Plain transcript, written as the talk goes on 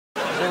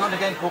We're on a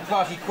game called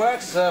Party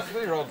Quirks, a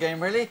familiar old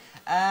game, really.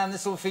 And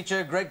this will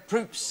feature Greg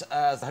Proops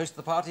as the host of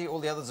the party. All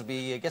the others will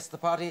be guests of the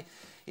party.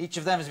 Each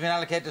of them has been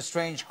allocated a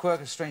strange quirk,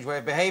 a strange way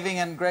of behaving,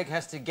 and Greg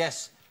has to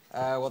guess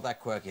what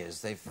that quirk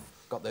is. They've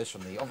got those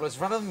from the envelopes in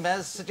front of them,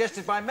 as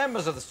suggested by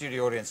members of the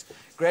studio audience.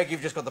 Greg,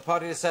 you've just got the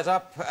party to set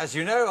up. As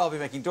you know, I'll be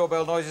making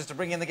doorbell noises to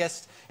bring in the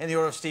guests in the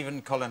order of Stephen,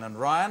 Colin and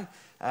Ryan.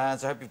 And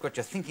so I hope you've got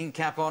your thinking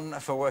cap on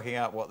for working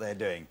out what they're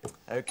doing.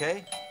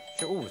 OK?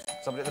 Sure. Ooh,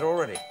 somebody there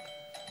already.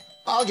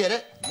 I'll get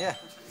it. Yeah.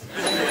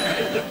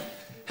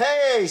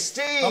 Hey,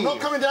 Steve! I'm not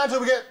coming down till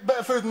we get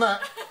better food than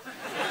that.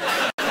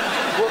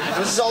 Well,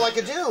 this is all I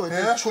could do.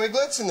 There's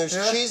twiglets and there's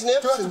cheese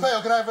nips. Do I have to pay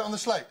or can I have it on the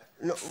slate?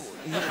 No.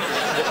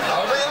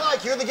 However you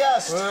like, you're the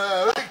guest.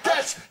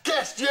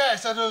 Guest,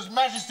 yes. That was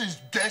Majesty's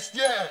guest,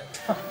 yeah.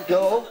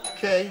 Go,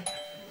 okay.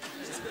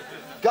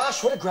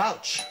 Gosh, what a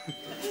grouch.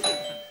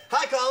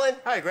 Hi, Colin.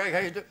 Hi, Greg. How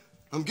you doing?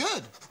 I'm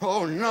good.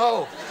 Oh,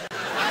 no.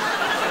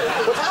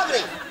 What's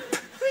happening?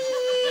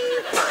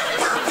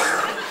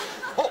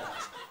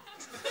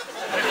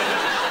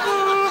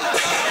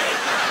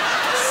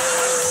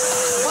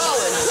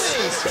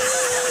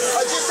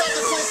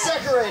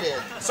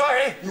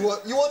 Sorry. You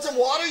want some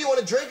water? You want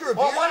a drink or a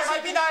beer? Oh, water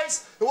might be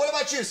nice. And what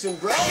about you, some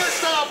bread?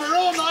 We're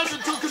all nice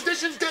until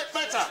conditions get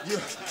better.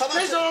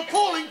 These are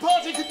appalling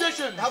party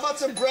conditions. How about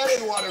some bread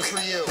and water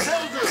for you?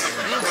 Hell good.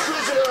 You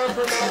prisoner of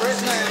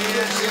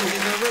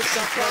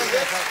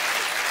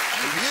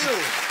You.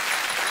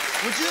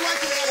 Would you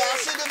like an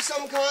antacid of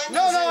some kind?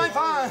 No, I'm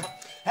fine.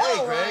 Hey,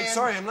 Greg. Ryan.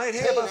 Sorry, I'm late.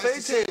 Hey,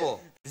 buffet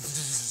table.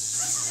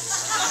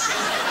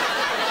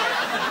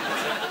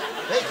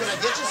 Hey, can I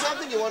get you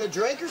something? You want a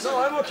drink or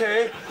something? No, I'm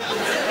okay.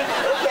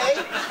 Okay.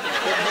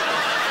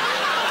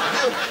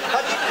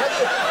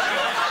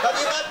 Have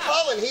you met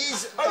Colin?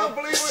 He's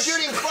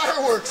shooting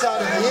fireworks out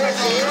of here.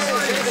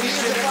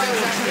 He's a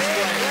fireworks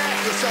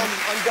display for some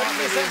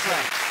ungodly reason.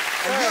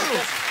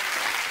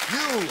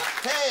 And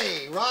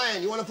hey,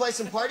 Ryan, you want to play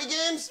some party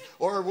games?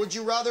 Or would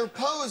you rather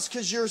pose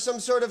because you're some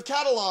sort of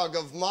catalog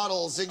of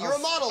models and you're a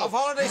model? Of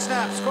holiday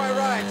snaps, quite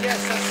right.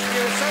 Yes,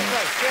 you're so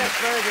close. Yes,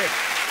 very good.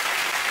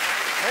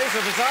 Those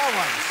are bizarre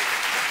ones.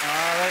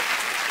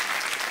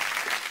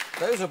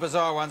 Those are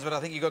bizarre ones, but I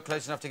think you got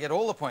close enough to get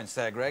all the points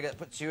there, Greg. That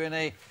puts you in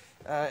a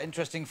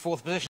interesting fourth position.